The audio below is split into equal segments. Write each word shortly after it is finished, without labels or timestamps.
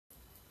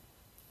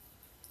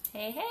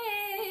Hey,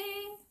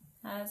 hey,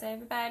 how's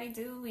everybody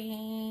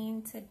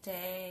doing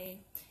today?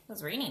 It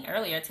was raining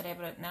earlier today,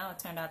 but now it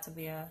turned out to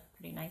be a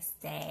pretty nice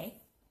day.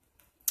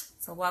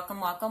 So welcome,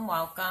 welcome,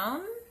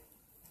 welcome.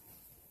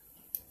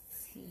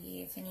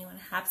 See if anyone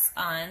hops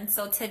on.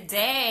 So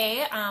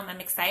today, I'm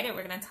excited.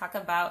 We're going to talk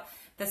about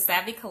the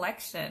Savvy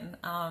collection.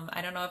 I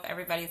don't know if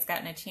everybody's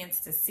gotten a chance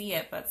to see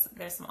it, but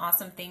there's some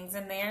awesome things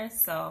in there.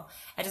 So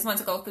I just want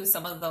to go through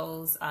some of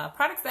those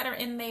products that are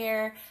in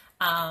there.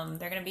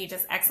 They're going to be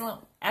just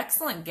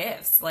excellent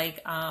gifts.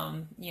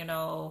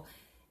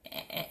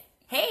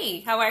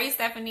 Hey, how are you,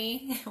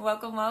 Stephanie?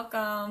 Welcome,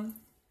 welcome.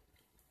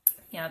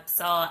 Yep,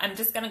 so I'm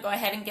just going to go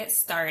ahead and get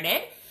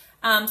started.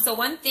 So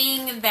one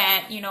thing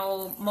that,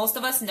 most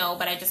of us know,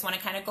 but I just want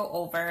to kind of go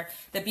over,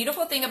 the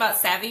beautiful thing about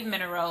Savvy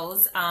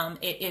Minerals,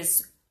 it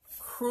is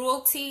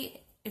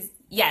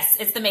yes,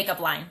 it's the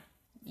makeup line.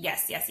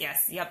 Yes.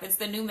 Yep, it's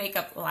the new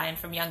makeup line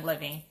from Young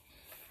Living.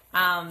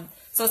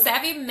 So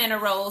Savvy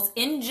Minerals,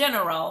 in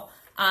general,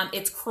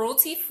 it's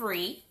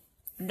cruelty-free,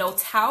 no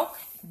talc,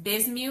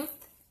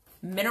 bismuth,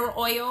 mineral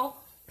oil,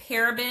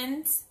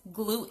 parabens,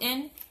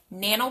 gluten,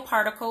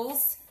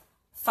 nanoparticles,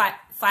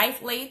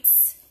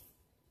 phthalates,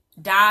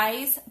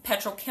 dyes,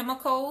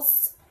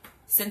 petrochemicals,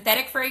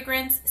 synthetic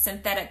fragrance,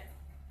 synthetic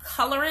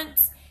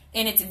colorants,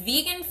 and it's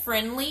vegan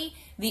friendly.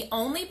 The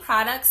only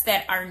products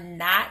that are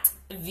not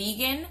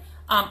vegan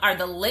are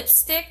the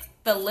lipstick,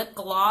 the lip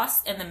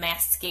gloss, and the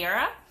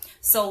mascara.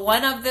 So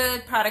one of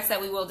the products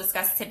that we will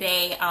discuss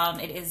today,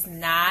 it is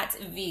not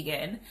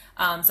vegan.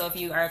 So if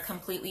you are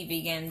completely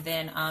vegan,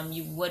 then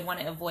you would want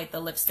to avoid the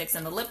lipsticks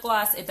and the lip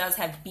gloss. It does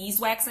have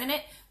beeswax in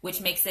it,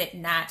 which makes it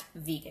not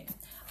vegan.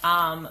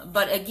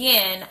 But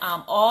again,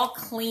 all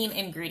clean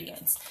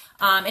ingredients.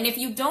 And if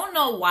you don't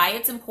know why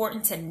it's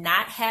important to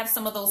not have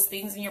some of those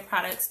things in your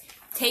products,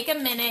 take a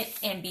minute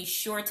and be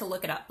sure to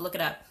look it up. Look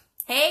it up.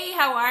 Hey,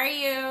 how are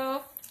you?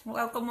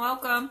 Welcome,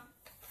 welcome.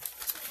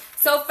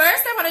 So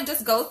first, I want to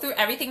just go through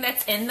everything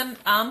that's in the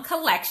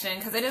collection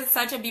because it is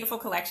such a beautiful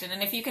collection.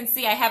 And if you can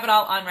see, I have it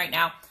all on right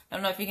now. I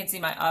don't know if you can see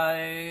my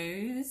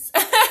eyes.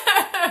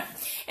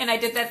 And I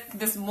did that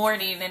this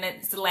morning and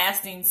it's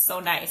lasting so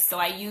nice. So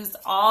I used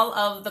all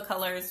of the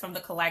colors from the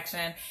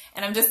collection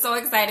and I'm just so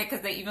excited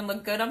because they even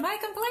look good on my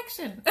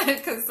complexion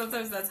because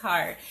sometimes that's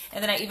hard.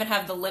 And then I even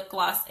have the lip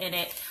gloss in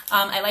it.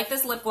 I like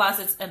this lip gloss.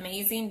 It's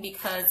amazing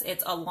because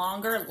it's a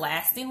longer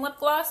lasting lip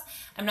gloss.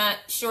 I'm not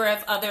sure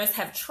if others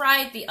have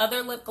tried the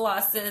other lip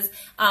glosses,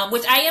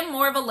 which I am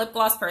more of a lip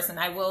gloss person,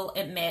 I will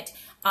admit.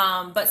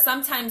 But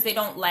sometimes they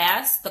don't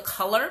last. The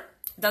color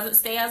doesn't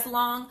stay as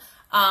long.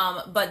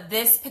 But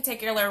this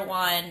particular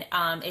one,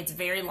 it's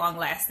very long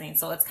lasting,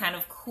 so it's kind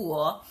of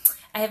cool.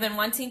 I have been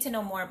wanting to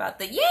know more about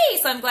yay,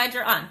 so I'm glad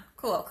you're on.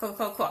 Cool.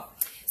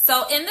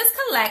 So in this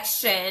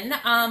collection,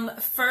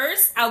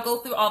 first I'll go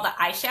through all the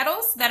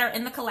eyeshadows that are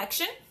in the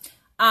collection.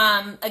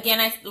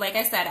 Again, like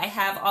I said, I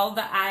have all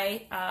the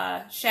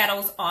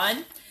eyeshadows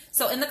on.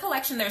 So in the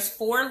collection, there's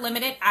 4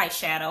 limited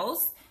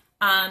eyeshadows.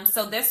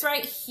 So this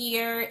right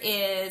here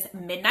is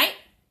Midnight.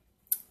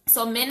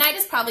 So Midnight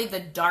is probably the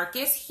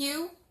darkest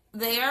hue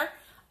there.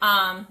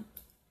 I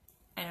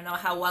don't know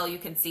how well you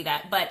can see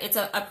that, but it's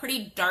a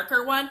pretty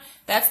darker one.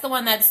 That's the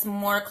one that's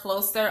more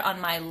closer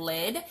on my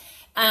lid.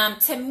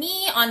 To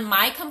me, on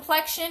my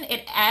complexion,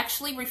 it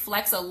actually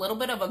reflects a little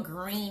bit of a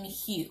green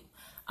hue.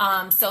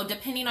 So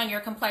depending on your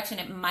complexion,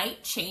 it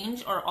might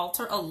change or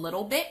alter a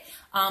little bit,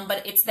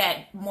 but it's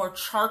that more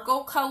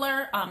charcoal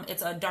color.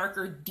 It's a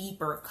darker,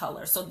 deeper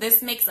color. So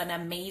this makes an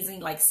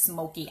amazing, like,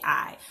 smoky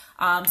eye.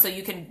 So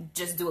you can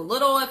just do a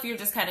little if you're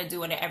just kind of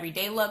doing an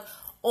everyday look,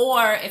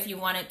 or if you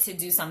wanted to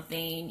do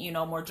something,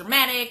 more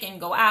dramatic and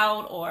go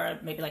out, or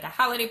maybe like a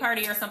holiday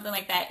party or something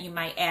like that, you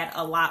might add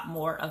a lot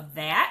more of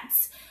that.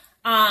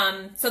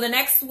 So the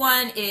next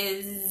one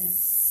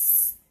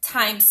is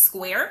Times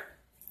Square.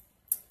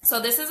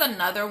 So this is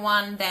another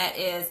one that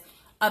is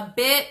a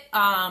bit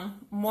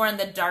more on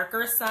the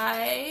darker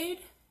side.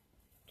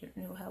 Don't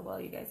know how well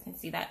you guys can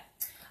see that.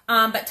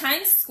 But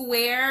Times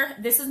Square,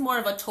 this is more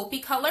of a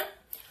taupey color.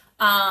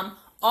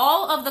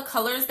 All of the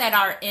colors that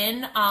are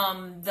in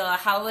the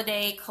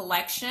holiday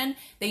collection,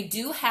 they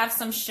do have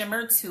some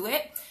shimmer to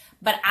it.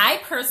 But I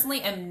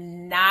personally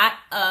am not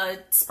a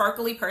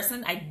sparkly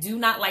person. I do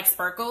not like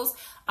sparkles.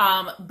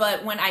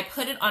 But when I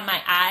put it on my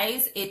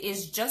eyes, it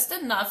is just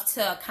enough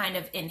to kind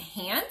of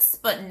enhance,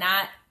 but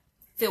not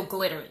feel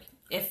glittery,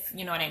 if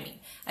you know what I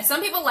mean. And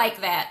some people like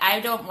that. I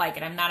don't like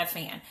it. I'm not a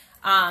fan.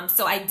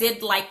 So I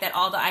did like that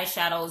all the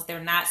eyeshadows, they're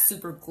not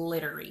super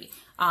glittery.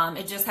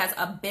 It just has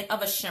a bit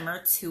of a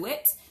shimmer to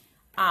it.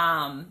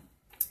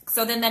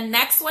 So then the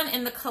next one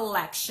in the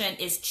collection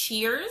is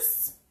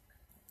Cheers.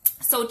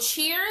 So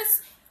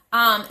Cheers,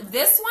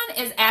 this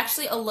one is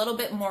actually a little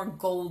bit more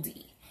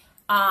goldy.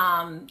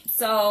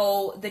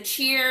 So the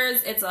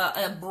Cheers, it's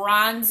a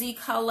bronzy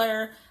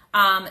color.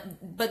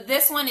 But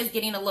this one is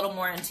getting a little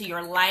more into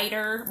your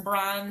lighter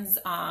bronze.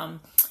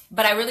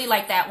 But I really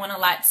like that one a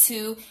lot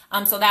too.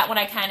 So that one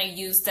I kind of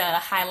used to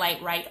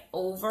highlight right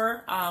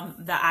over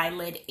the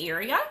eyelid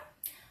area.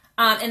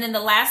 And then the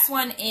last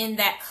one in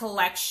that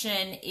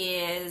collection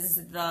is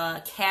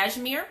the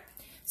cashmere.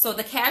 So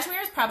the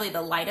cashmere is probably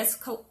the lightest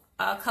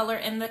color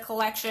in the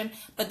collection,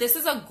 but this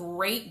is a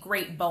great,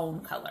 great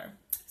bone color.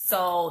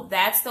 So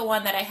that's the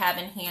one that I have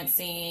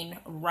enhancing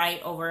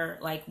right over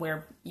like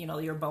where, you know,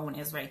 your bone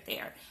is right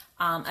there.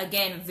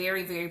 Again,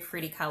 very, very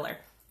pretty color.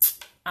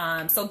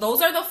 So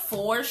those are the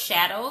 4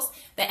 shadows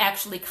that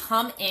actually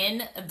come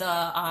in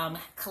the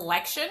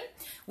collection,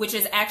 which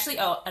is actually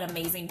an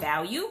amazing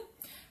value.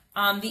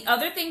 The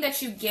other thing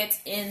that you get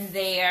in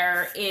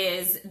there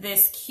is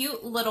this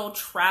cute little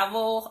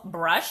travel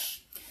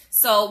brush.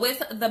 So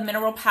with the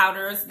mineral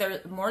powders, they're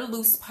more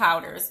loose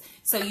powders.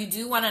 So you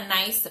do want a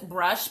nice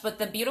brush, but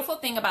the beautiful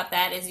thing about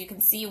that is you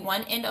can see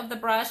one end of the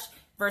brush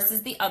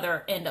versus the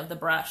other end of the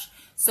brush.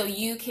 So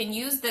you can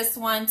use this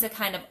one to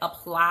kind of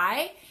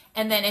apply,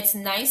 and then it's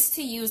nice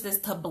to use this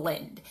to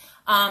blend.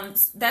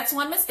 That's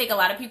one mistake a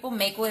lot of people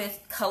make with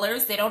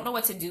colors. They don't know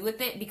what to do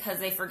with it because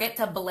they forget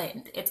to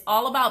blend. It's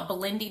all about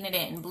blending it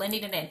in,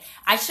 blending it in.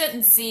 I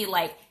shouldn't see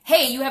like,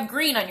 hey, you have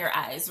green on your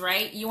eyes,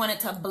 right? You want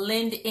it to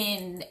blend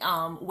in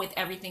with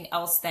everything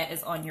else that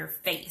is on your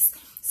face.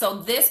 So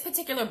this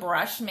particular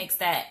brush makes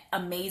that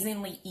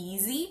amazingly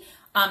easy.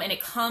 And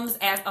it comes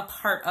as a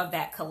part of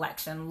that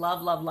collection.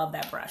 Love, love, love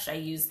that brush. I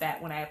used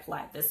that when I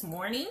applied this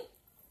morning.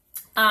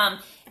 And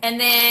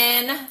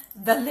then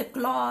the lip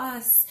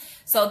gloss.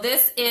 So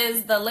this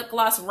is the lip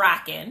gloss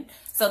Rockin'.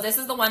 So this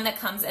is the one that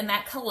comes in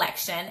that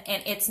collection,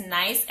 and it's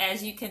nice.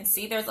 As you can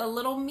see, there's a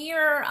little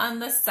mirror on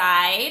the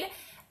side,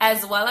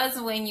 as well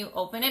as when you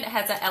open it, it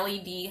has a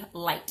LED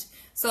light.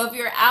 So if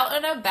you're out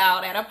and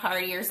about at a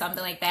party or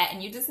something like that,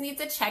 and you just need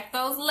to check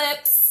those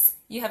lips,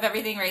 you have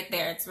everything right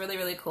there. It's really,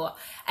 really cool.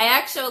 I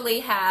actually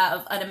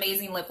have an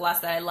amazing lip gloss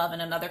that I love in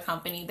another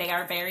company. They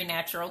are very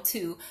natural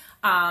too.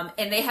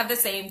 And they have the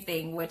same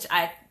thing, which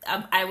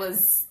I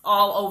was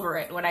all over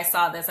it when I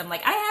saw this. I'm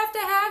like, I have to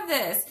have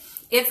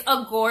this. It's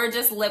a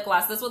gorgeous lip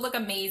gloss. This would look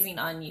amazing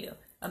on you.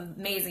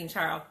 Amazing,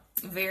 Charles.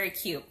 Very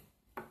cute.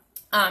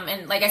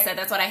 And like I said,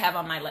 that's what I have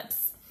on my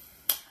lips.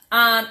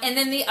 And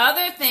then the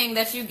other thing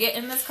that you get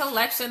in this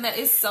collection that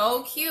is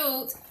so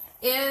cute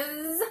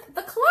is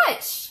the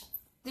clutch.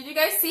 Did you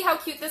guys see how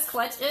cute this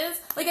clutch is?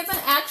 Like, it's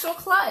an actual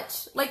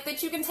clutch, like,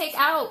 that you can take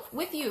out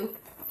with you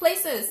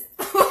places.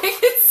 Like,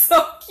 it's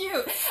so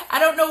cute. I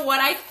don't know what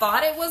I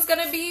thought it was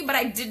going to be, but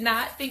I did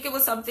not think it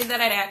was something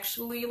that I'd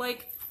actually,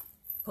 like,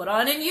 put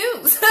on and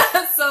use.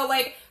 So,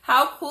 like,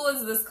 how cool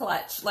is this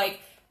clutch? Like,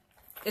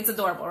 it's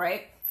adorable,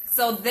 right?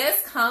 So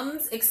this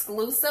comes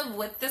exclusive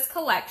with this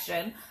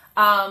collection.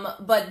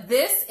 But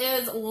this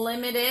is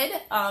limited.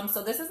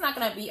 So this is not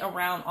going to be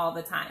around all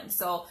the time.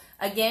 So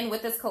again,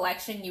 with this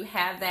collection, you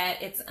have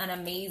that. It's an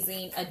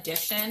amazing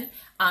addition,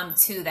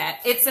 to that.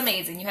 It's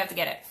amazing. You have to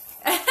get it.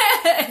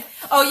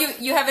 Oh,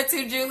 you have it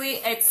too, Julie?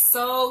 It's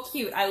so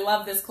cute. I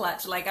love this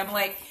clutch. Like, I'm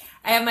like,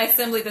 I have my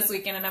assembly this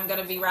weekend and I'm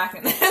going to be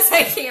rocking this.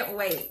 I can't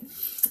wait.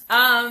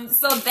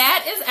 So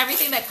that is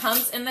everything that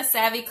comes in the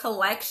Savvy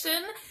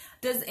collection.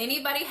 Does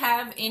anybody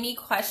have any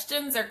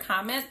questions or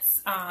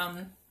comments,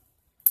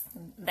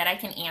 that I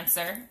can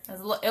answer?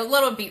 It's a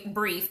little bit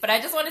brief, but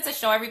I just wanted to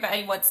show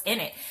everybody what's in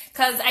it,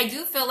 because I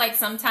do feel like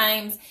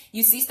sometimes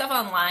you see stuff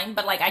online,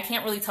 but like I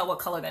can't really tell what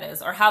color that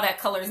is or how that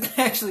color is going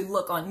to actually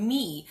look on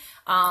me.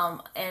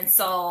 And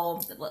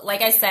so,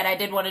 like I said, I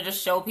did want to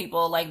just show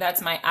people, like,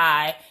 that's my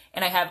eye,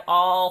 and I have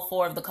all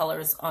 4 of the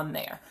colors on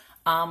there.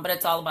 But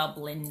it's all about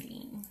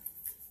blending.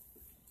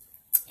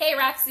 Hey,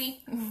 Roxy.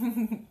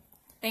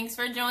 Thanks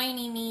for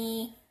joining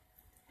me.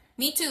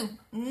 Me too.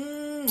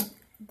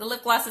 The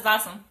lip gloss is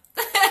awesome.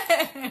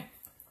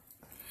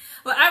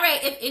 Well, all right.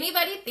 If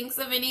anybody thinks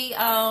of any,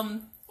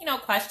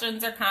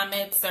 questions or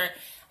comments, or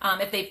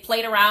if they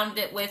played around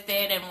with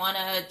it and want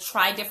to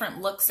try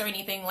different looks or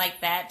anything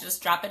like that,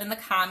 just drop it in the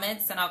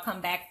comments and I'll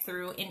come back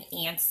through and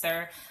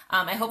answer.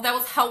 I hope that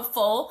was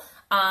helpful.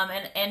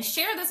 And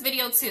share this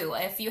video too.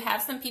 If you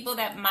have some people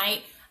that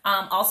might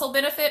also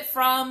benefit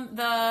from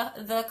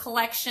the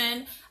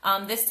collection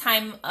this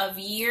time of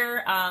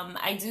year,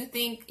 I do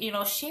think,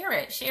 share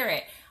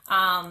it.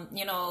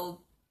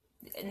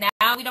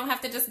 Now we don't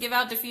have to just give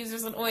out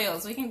diffusers and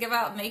oils. We can give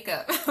out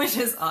makeup, which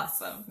is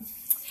awesome.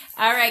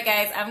 All right,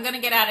 guys, I'm going to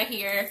get out of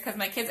here because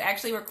my kids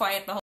actually were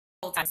quiet the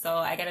whole time. So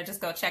I got to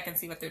just go check and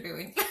see what they're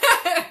doing.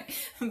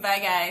 Bye,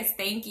 guys.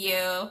 Thank you.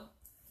 Oh,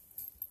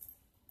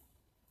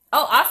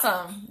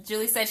 awesome.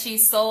 Julie said she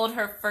sold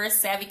her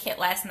first Savvy kit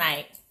last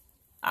night.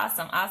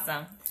 Awesome.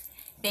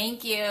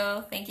 Thank you.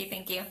 All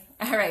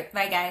right.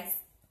 Bye, guys.